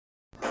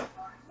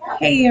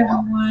Hey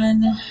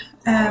everyone,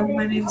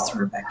 my name is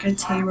Rebecca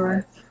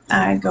Tabor.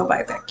 I go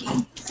by Becky.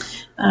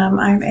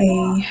 I'm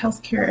a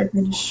healthcare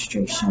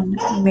administration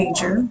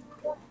major.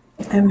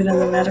 I've been in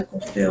the medical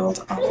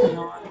field off and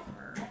on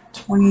for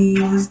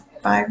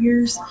 25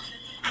 years.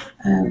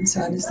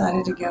 So I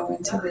decided to go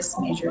into this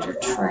major to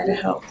try to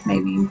help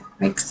maybe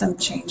make some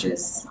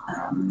changes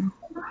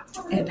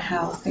in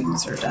how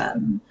things are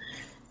done.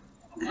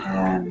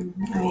 I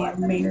am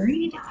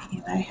married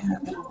and I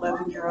have an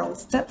 11-year-old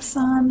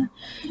stepson.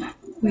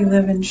 We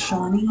live in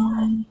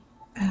Shawnee,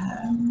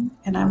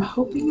 and I'm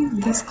hoping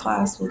this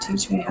class will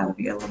teach me how to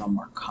be a little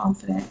more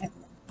confident and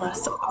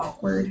less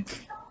awkward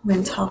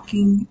when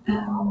talking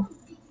to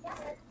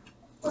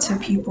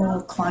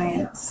people,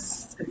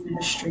 clients,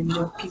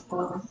 administrative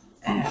people.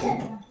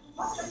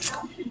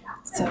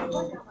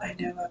 So I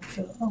know I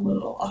feel a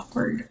little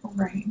awkward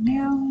right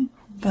now,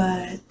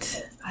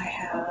 but I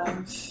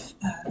have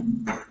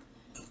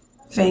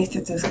faith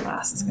that this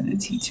class is going to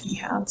teach me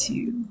how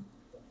to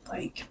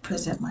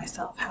present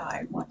myself how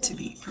I want to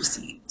be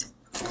perceived.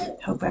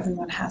 Hope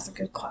everyone has a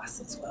good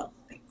class as well.